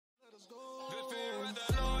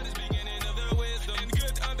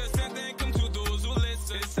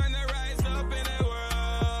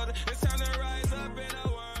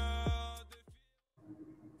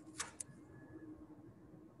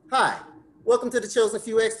welcome to the Chosen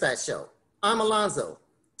Few Expat Show. I'm Alonzo.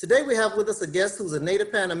 Today we have with us a guest who's a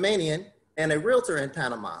native Panamanian and a realtor in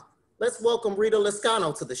Panama. Let's welcome Rita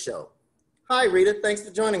Lezcano to the show. Hi Rita, thanks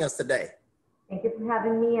for joining us today. Thank you for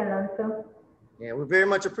having me, Alonzo. Yeah, we very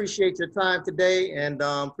much appreciate your time today and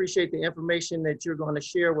appreciate the information that you're going to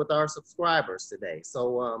share with our subscribers today.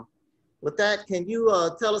 So with that, can you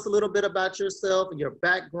tell us a little bit about yourself and your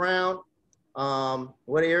background?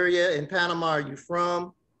 What area in Panama are you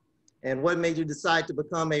from? And what made you decide to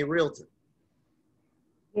become a realtor?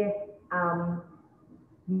 Yes,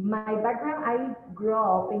 my background, I grew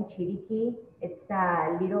up in Chiriquí. It's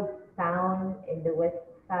a little town in the west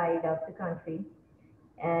side of the country.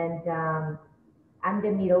 And I'm the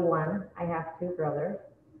middle one. I have two brothers.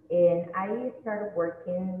 And I started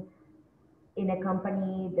working in a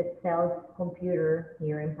company that sells computer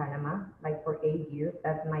here in Panama, like for 8 years.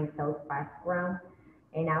 That's my sales background.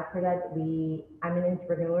 And after that, I'm an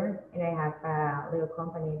entrepreneur, and I have a little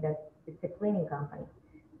company it's a cleaning company.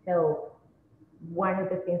 So one of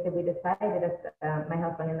the things that we decided, as my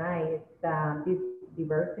husband and I, is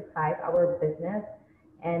diversify our business,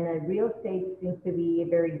 and real estate seems to be a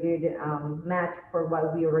very good match for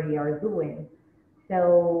what we already are doing.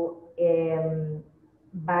 So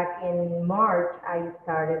back in March, I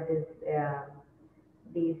started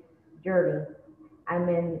this journey.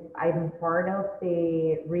 I'm part of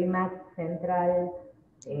the REMAX Central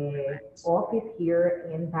office here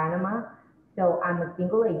in Panama. So I'm a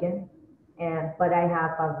single agent, but I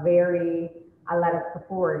have a lot of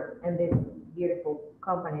support in this beautiful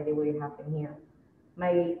company that we have in here.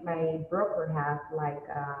 My broker has like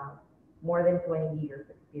more than 20 years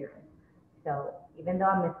experience. So even though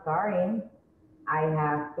I'm starting, I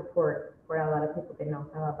have support for a lot of people that know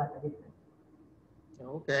about the business.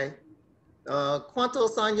 Okay.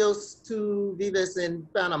 ¿Cuántos años tú vives en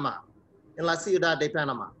Panamá, en la ciudad de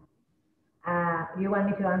Panama? You want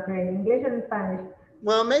me to answer in English or in Spanish?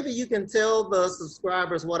 Well, maybe you can tell the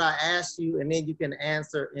subscribers what I asked you, and then you can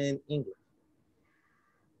answer in English.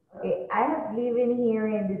 Okay, I have lived in here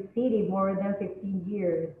in the city more than 15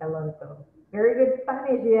 years, Alonso. Very good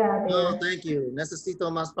Spanish, yeah. Oh, thank you. Necesito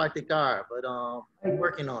más practicar, but I'm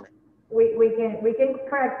working on it. We can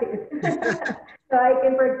practice. So I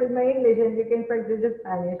can practice my English and you can practice the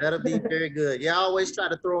Spanish. That'll be very good. Yeah, I always try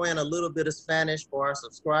to throw in a little bit of Spanish for our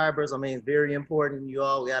subscribers. I mean, it's very important. We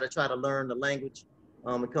got to try to learn the language.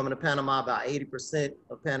 We're coming to Panama, about 80%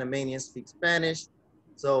 of Panamanians speak Spanish.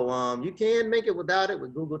 So you can make it without it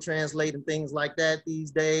with Google Translate and things like that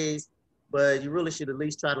these days, but you really should at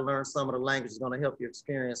least try to learn some of the language. It's going to help you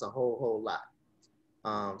experience a whole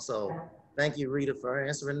lot. So thank you, Rita, for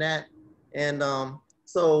answering that. And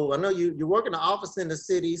so I know you work in the office in the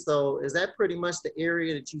city. So is that pretty much the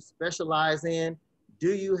area that you specialize in?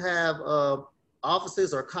 Do you have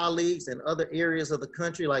offices or colleagues in other areas of the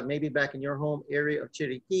country, like maybe back in your home area of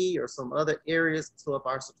Chiriquí or some other areas? So if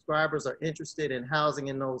our subscribers are interested in housing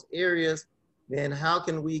in those areas, then how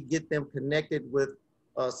can we get them connected with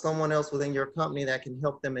someone else within your company that can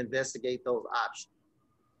help them investigate those options?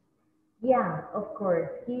 Yeah, of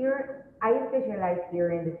course. Here, I specialize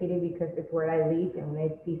here in the city because it's where I live, and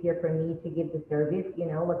it's easier for me to give the service,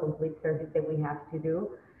 the complete service that we have to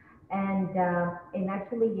do. And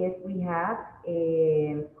actually, yes, we have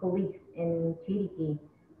colleagues in Chiriquí.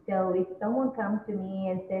 So if someone comes to me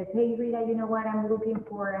and says, "Hey, Rita, you know what? I'm looking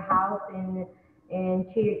for a house in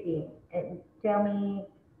Chiriquí, and tell me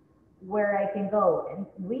where I can go." And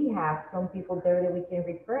we have some people there that we can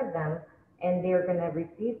refer them, and they're gonna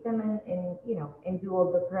receive them and do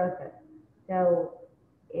all the process. So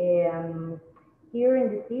here in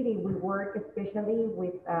the city, we work especially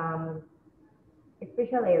with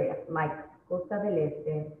special areas like Costa del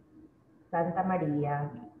Este, Santa Maria,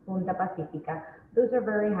 Punta Pacifica. Those are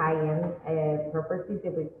very high-end properties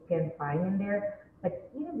that we can find in there.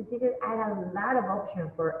 But the city has a lot of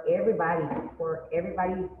options for everybody's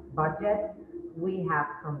budget. We have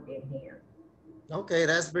something here. Okay,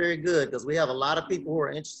 that's very good, because we have a lot of people who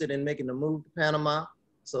are interested in making the move to Panama.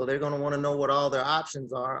 So they're going to want to know what all their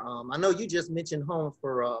options are. I know you just mentioned home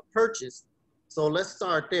for purchase. So let's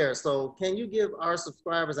start there. So can you give our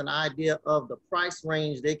subscribers an idea of the price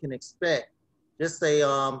range they can expect? Just say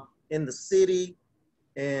in the city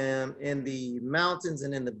and in the mountains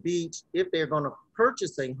and in the beach, if they're going to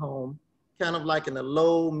purchase a home, kind of like in the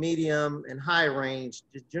low, medium, and high range,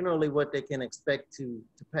 just generally what they can expect to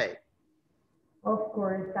pay. Of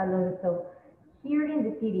course, Alonso. Here in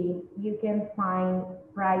the city, you can find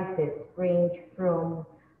prices range from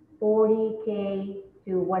 40K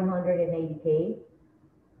to 180K.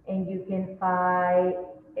 And you can find,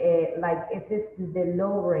 like if this is the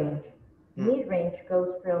low range, mid-range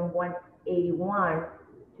goes from 181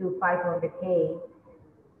 to 500K,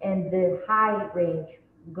 and the high range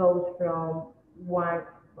goes from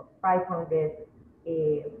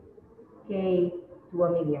 500K to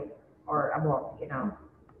a million or above, you know.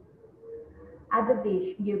 At the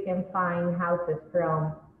beach, you can find houses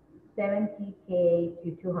from 70K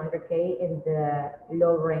to 200K in the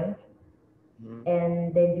low range.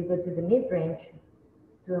 And then you go to the mid range,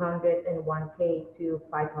 201K to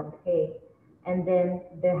 500K. And then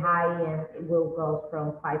the high end will go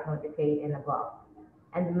from 500K and above.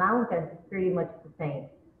 And the mountains is pretty much the same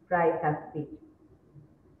price as the beach.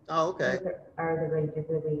 Oh, okay. Those are the ranges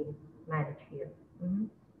that we manage here.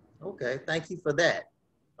 Okay, thank you for that.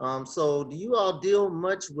 So do you all deal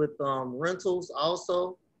much with rentals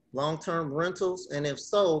also, long-term rentals? And if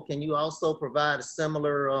so, can you also provide a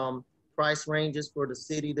similar price ranges for the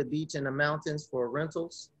city, the beach, and the mountains for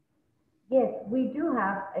rentals? Yes, we do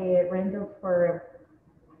have a rentals for,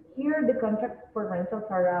 here the contracts for rentals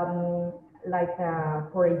are like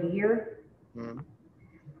for a year.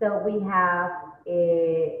 So we have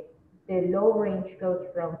the low range goes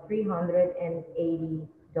from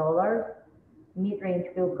 $380. Mid range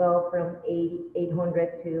will go from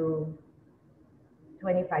 $800 to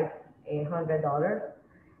 $2,500,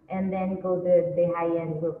 and then the high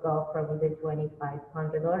end will go from the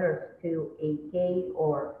 $2,500 to $8K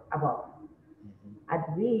or above. At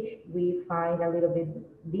which we find a little bit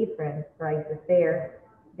different prices there.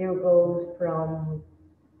 There goes from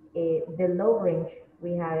the low range,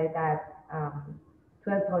 we had it at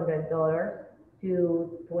 $1,200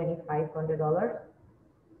 to $2,500.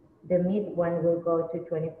 The mid one will go to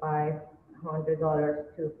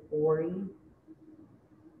 $2,500 to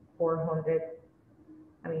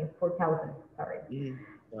 4,000, sorry.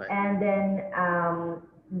 Right. And then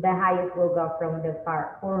the highest will go from the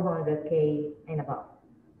 400K and above.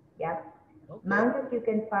 Yeah. Okay. Mountains, you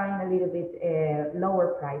can find a little bit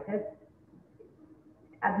lower prices.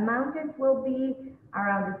 At mountains will be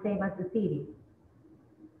around the same as the city.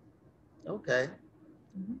 Okay.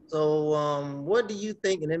 So what do you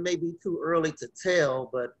think, and it may be too early to tell,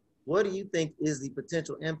 but what do you think is the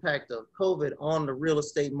potential impact of COVID on the real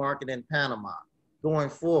estate market in Panama going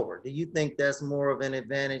forward? Do you think that's more of an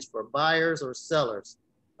advantage for buyers or sellers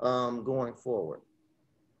going forward?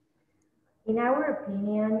 In our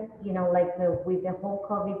opinion, you know, like with the whole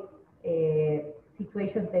COVID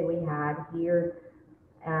situations that we had here,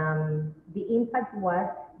 the impact was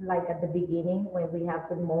like at the beginning when we have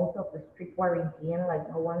the most of the strict quarantine, like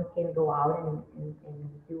no one can go out and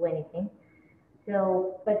do anything.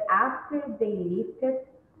 So, but after they lifted,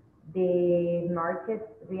 the market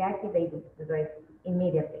reactivated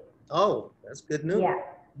immediately. Oh, that's good news. Yeah,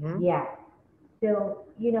 yeah. So,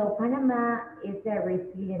 you know, Panama is a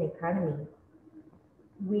resilient economy.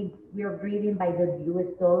 We are driven by the US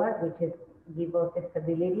dollar, which is give us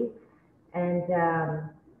stability, and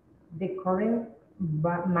the current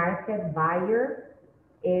market buyer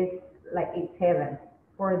is like it's heaven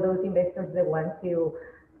for those investors that want to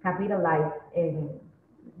capitalize and,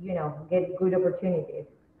 you know, get good opportunities.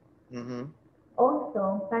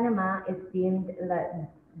 Also, Panama is deemed like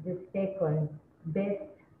the second best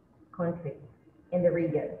country in the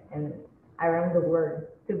region and around the world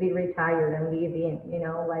to be retired and live in. You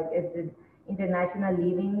know, like it's an international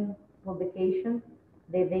living publication.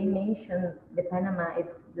 They mention the Panama is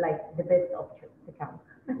like the best option to come.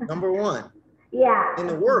 Number one. Yeah. In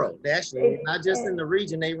the world, actually, not just in the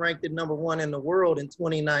region. They ranked it number one in the world in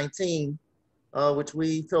 2019, which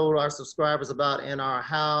we told our subscribers about in our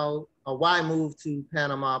Why Move to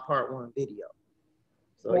Panama Part 1 video.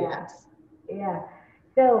 So yeah. Yes. Yeah.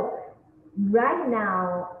 So right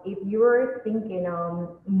now, if you're thinking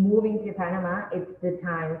on moving to Panama, it's the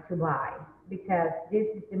time to buy, because this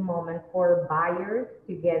is the moment for buyers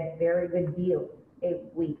to get very good deals. If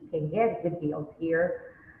we can get good deals here,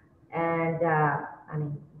 and I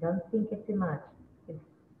mean, don't think it too much. Just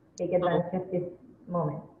take advantage of this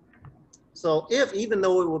moment. So even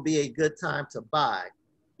though it would be a good time to buy,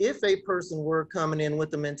 if a person were coming in with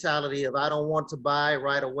the mentality of, I don't want to buy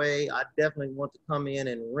right away, I definitely want to come in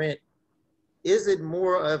and rent, is it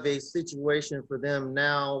more of a situation for them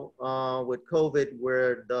now with COVID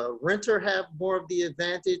where the renter have more of the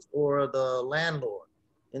advantage or the landlord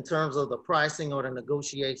in terms of the pricing or the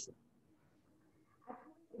negotiation?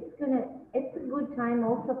 It's a good time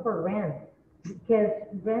also for rent, because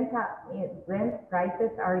rent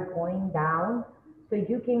prices are going down, so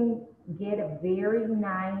you can get a very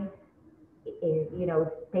nice, you know,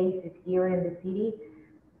 spaces here in the city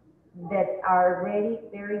that are already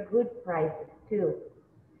very good prices too.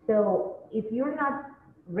 So if you're not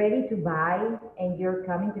ready to buy and you're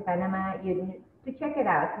coming to Panama, to check it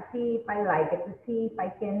out, to see if I like it, to see if I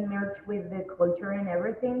can merge with the culture and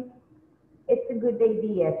everything. It's a good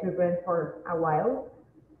idea to rent for a while,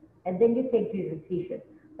 and then you take your decision.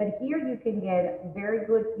 But here you can get very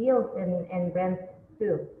good deals and rent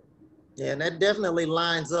too. Yeah, and that definitely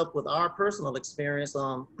lines up with our personal experience.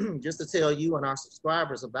 Just to tell you and our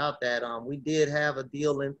subscribers about that, we did have a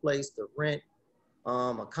deal in place to rent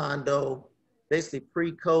a condo, basically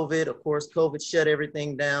pre-COVID. Of course, COVID shut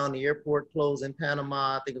everything down. The airport closed in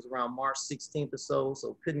Panama. I think it was around March 16th or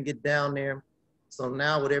so couldn't get down there. So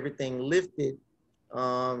now with everything lifted,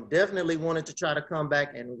 definitely wanted to try to come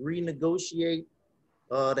back and renegotiate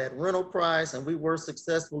that rental price, and we were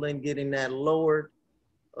successful in getting that lowered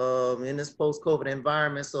in this post-COVID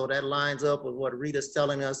environment. So that lines up with what Rita's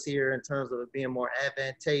telling us here in terms of it being more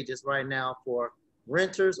advantageous right now for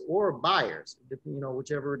renters or buyers,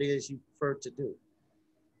 whichever it is you prefer to do.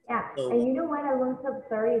 Yeah, So, and you know what, Alonso,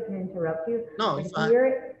 sorry to interrupt you, no, but it's fine.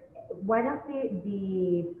 here, one of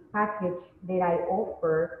the package that I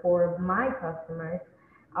offer for my customers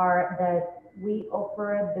are that we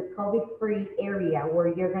offer the COVID-free area where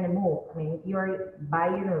you're gonna move. I mean, if you're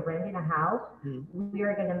buying or renting a house, we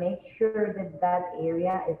are gonna make sure that that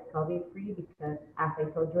area is COVID-free because, as I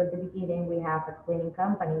told you at the beginning, we have a cleaning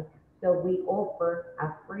company. So we offer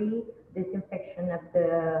a free disinfection of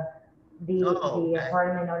the Okay.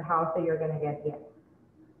 apartment or house that you're gonna get. Yes.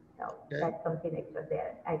 So Okay. that's something extra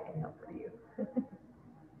that I can offer you.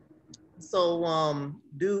 So when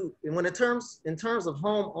in terms of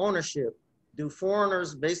home ownership, do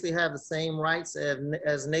foreigners basically have the same rights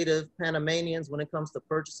as native Panamanians when it comes to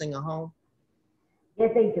purchasing a home?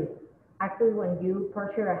 Yes, they do. Actually, when you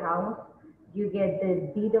purchase a house, you get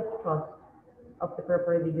the deed of trust of the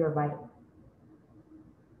property you're buying.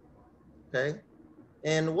 Okay.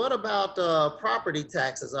 And what about property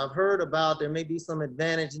taxes? I've heard about there may be some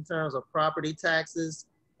advantage in terms of property taxes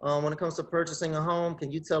when it comes to purchasing a home.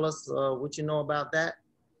 Can you tell us what you know about that?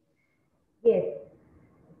 Yes.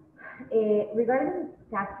 Regarding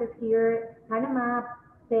taxes here, Panama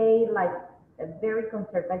pay like a very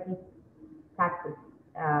conservative taxes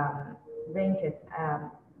ranges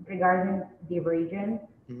regarding the region.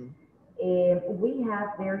 We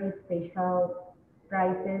have very special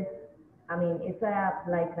prices. I mean, it's a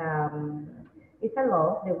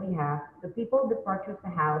law that we have. The people that purchase a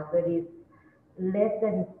house that is less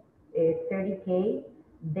than 30K,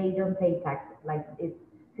 they don't pay taxes. Like it's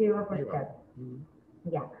 0%.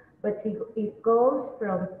 Yeah, but it goes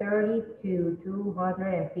from 30 to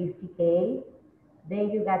 250K,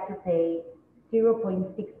 then you got to pay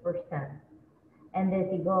 0.6%. And as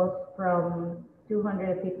it goes from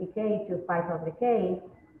 250K to 500K,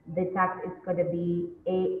 the tax is going to be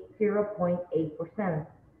 0.8%.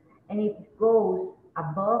 And if it goes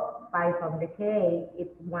above 500K,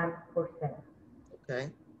 it's 1%.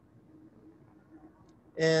 Okay.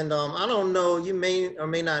 And I don't know, you may or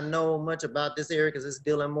may not know much about this area because it's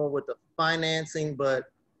dealing more with the financing,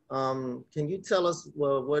 but can you tell us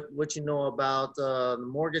what you know about the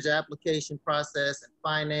mortgage application process and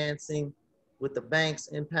financing with the banks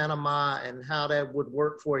in Panama and how that would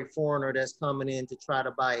work for a foreigner that's coming in to try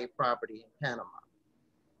to buy a property in Panama?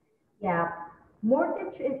 Yeah,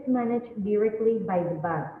 mortgage is managed directly by the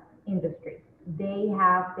bank industry. They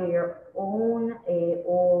have their own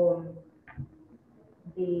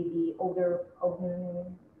the other I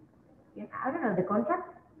don't know the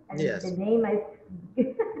contract. Yes. The name is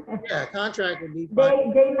yeah, contract would be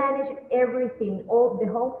fine. They manage everything, all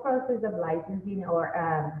the whole process of licensing or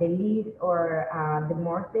the lease or the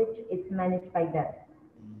mortgage. It's managed by them,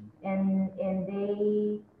 and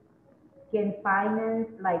they can finance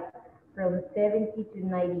like from 70 to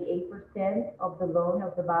 98% of the loan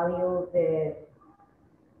of the value of the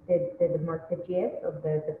mortgage of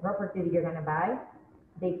the property that you're gonna buy.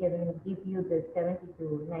 They can give you the 70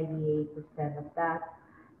 to 98% of that.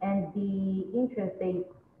 And the interest they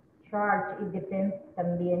charge, it depends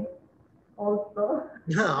también also.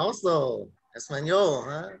 Also, Espanol,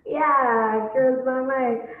 huh? Yeah, because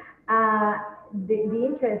the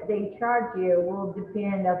interest they charge you will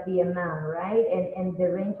depend of the amount, right? And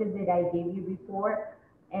the ranges that I gave you before,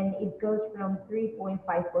 and it goes from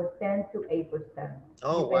 3.5% to 8%,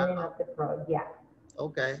 Oh, depending wow. on the pro. Yeah.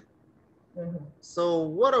 Okay. So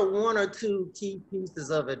what are one or two key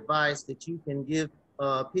pieces of advice that you can give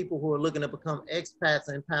people who are looking to become expats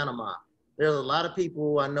in Panama? There's a lot of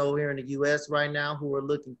people I know here in the US right now who are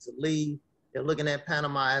looking to leave. They're looking at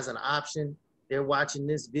Panama as an option. They're watching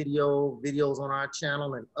this videos on our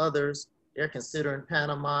channel and others. They're considering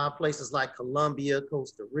Panama, places like Colombia,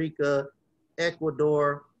 Costa Rica,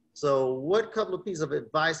 Ecuador. So what couple of pieces of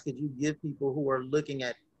advice could you give people who are looking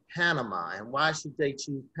at Panama, and why should they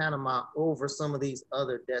choose Panama over some of these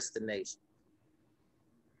other destinations?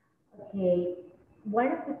 Okay,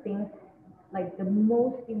 one of the things, like the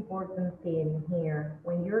most important thing here,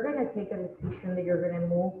 when you're gonna take a decision that you're gonna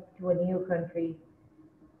move to a new country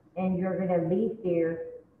and you're gonna live there,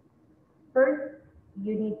 first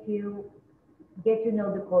you need to get to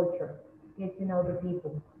know the culture, get to know the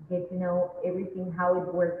people, get to know everything, how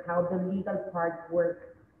it works, how the legal parts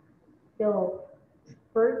work. So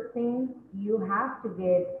first thing, you have to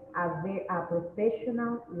get a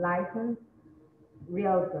professional licensed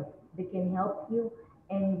realtor that can help you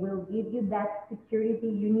and will give you that security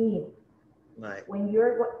you need. Right. When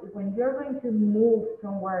you're going to move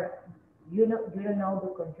somewhere, you don't know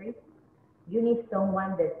the country, you need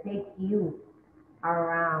someone that takes you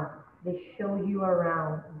around, they show you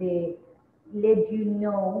around, they let you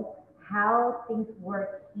know how things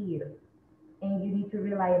work here, and you need to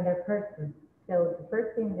rely on that person. So the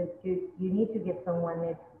first thing is you need to get someone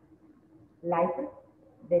that's licensed,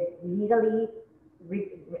 that's legally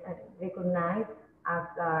recognized as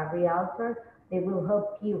a realtor. They will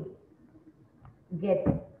help you get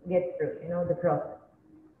through, the process.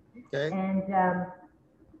 Okay. And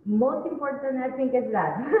most important, I think, is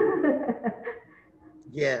that.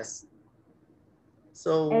 Yes.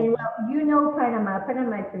 So. And well, Panama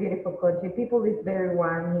is a beautiful country. People is very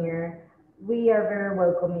warm here. We are very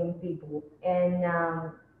welcoming people, and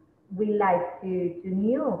we like to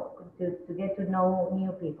get to know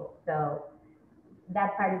new people. So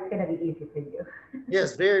that part is gonna be easy for you.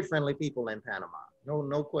 Yes, very friendly people in Panama.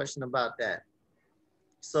 No question about that.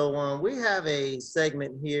 So we have a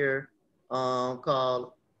segment here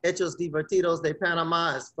called Hechos Divertidos de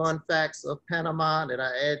Panama. It's fun facts of Panama that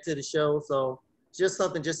I add to the show. So just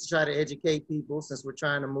something just to try to educate people since we're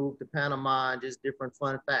trying to move to Panama and just different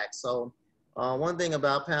fun facts. So one thing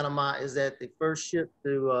about Panama is that the first ship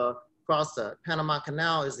to cross the Panama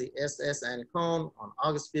Canal is the SS Ancon on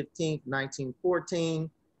August 15th, 1914.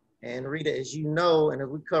 And Rita, as you know, and as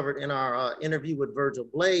we covered in our interview with Virgil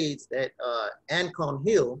Blades, that Ancon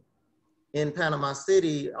Hill in Panama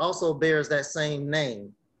City also bears that same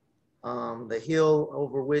name. The hill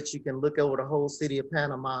over which you can look over the whole city of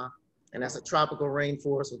Panama, and that's a tropical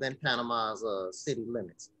rainforest within Panama's city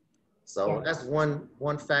limits. So Yeah. that's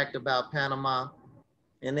one fact about Panama.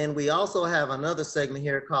 And then we also have another segment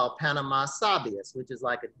here called Panama Sabias, which is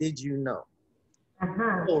like a did you know?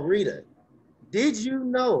 Oh, Rita, did you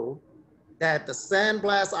know that the San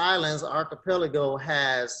Blas Islands archipelago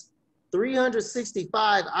has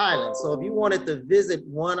 365 islands? So if you wanted to visit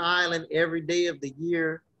one island every day of the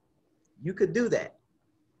year, you could do that.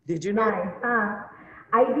 Did you know? Nice.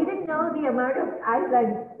 I didn't know the amount of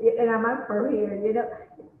islands and amount for here.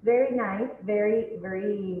 It's very nice, very,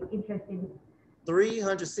 very interesting.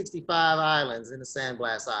 365 islands in the San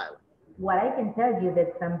Blas Island. What I can tell you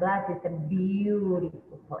that San Blas is a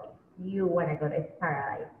beautiful place. You want to go to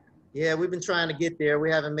paradise. Yeah, we've been trying to get there. We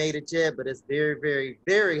haven't made it yet, but it's very, very,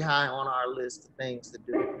 very high on our list of things to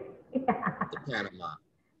do Yeah. to Panama.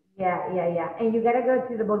 Yeah. And you gotta go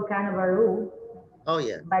to the Volcan Baru. Oh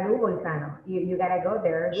yeah. Baru Volcano. You gotta go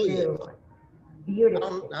there Oh, too. yeah.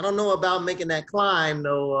 Beautiful. I don't know about making that climb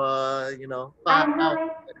though, I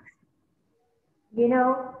haven't,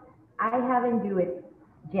 I haven't do it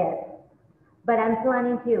yet, but I'm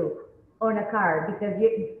planning to on a car because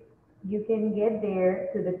you can get there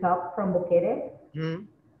to the top from Boquete. Mm-hmm.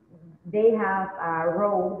 They have a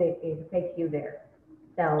road that can take you there.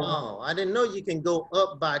 So. Oh, I didn't know you can go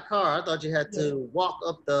up by car. I thought you had to walk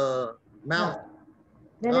up the mountain.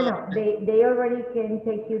 No. Okay. They already can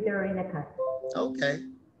take you there in a car. Okay.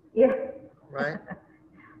 Yeah. Right.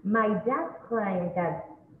 My dad climbed that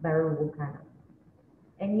Baru volcano,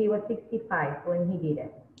 and he was 65 when he did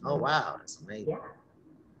it. Oh wow, that's amazing. Yeah.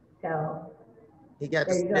 So. He got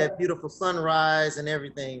to see that beautiful sunrise and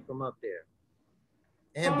everything from up there,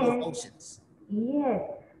 and blue oceans. Yes.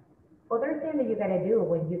 Other thing that you gotta do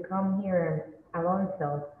when you come here,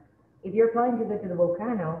 Alonso, if you're planning to go to the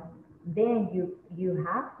volcano, then you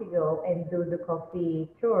have to go and do the coffee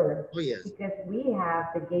tour. Oh yes. Because we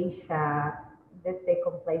have the geisha, the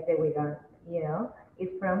second place that we don't,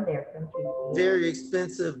 it's from there, from Chile. Very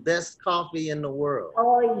expensive, best coffee in the world.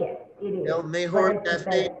 Oh yes, it is. El mejor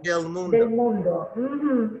café del mundo. Del mundo.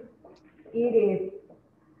 Mm-hmm. It is.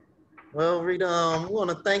 Well, Rita, we want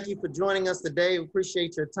to thank you for joining us today. We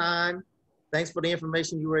appreciate your time. Thanks for the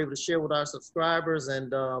information you were able to share with our subscribers.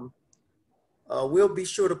 And we'll be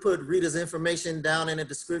sure to put Rita's information down in the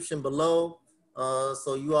description below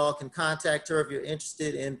so you all can contact her if you're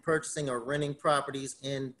interested in purchasing or renting properties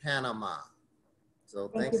in Panama. So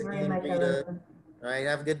thanks again, Rita. All right,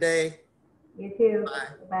 have a good day. You too. Bye.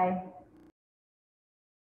 Bye.